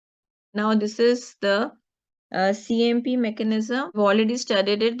Now this is the cAMP mechanism. We've already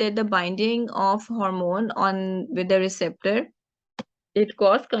studied it, that the binding of hormone on with the receptor, it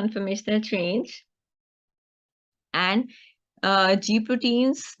causes conformational change, and G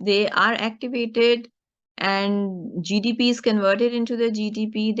proteins, they are activated, and GDP is converted into the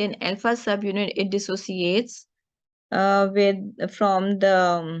GTP. Then alpha subunit, it dissociates from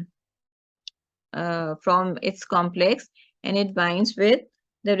its complex, and it binds with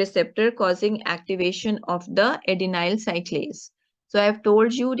the receptor, causing activation of the adenyl cyclase. So I've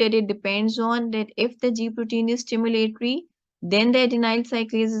told you that it depends on that if the G protein is stimulatory, then the adenyl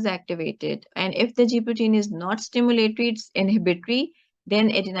cyclase is activated. And if the G protein is not stimulatory, it's inhibitory, then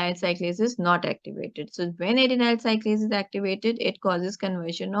adenyl cyclase is not activated. So when adenyl cyclase is activated, it causes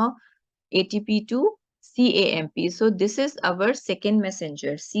conversion of ATP to cAMP. So this is our second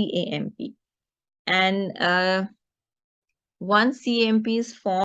messenger, cAMP. And once cAMP is formed,